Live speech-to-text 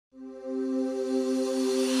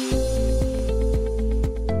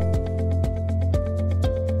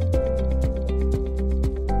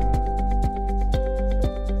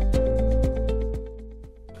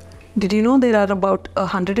Did you know there are about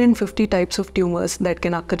 150 types of tumors that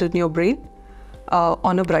can occur in your brain?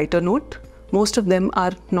 On a brighter note, most of them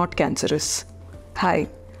are not cancerous. Hi,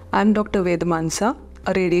 I'm Dr. Vedmanasa,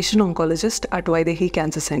 a radiation oncologist at Vydehi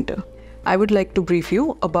Cancer Center. I would like to brief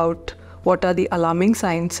you about what are the alarming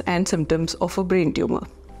signs and symptoms of a brain tumor.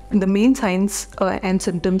 The main signs and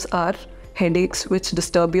symptoms are headaches which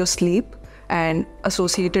disturb your sleep and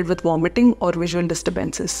associated with vomiting or visual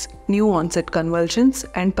disturbances, new onset convulsions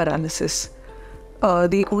and paralysis.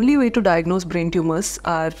 The only way to diagnose brain tumors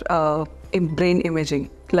are brain imaging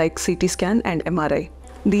like CT scan and MRI.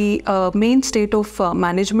 The main state of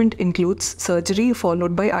management includes surgery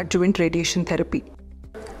followed by adjuvant radiation therapy.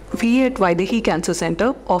 We at Vydehi Cancer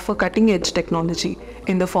Center offer cutting-edge technology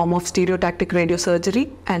in the form of stereotactic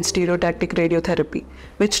radiosurgery and stereotactic radiotherapy,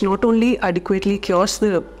 which not only adequately cures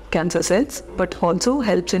the cancer cells, but also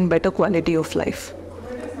helps in better quality of life.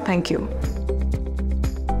 Thank you.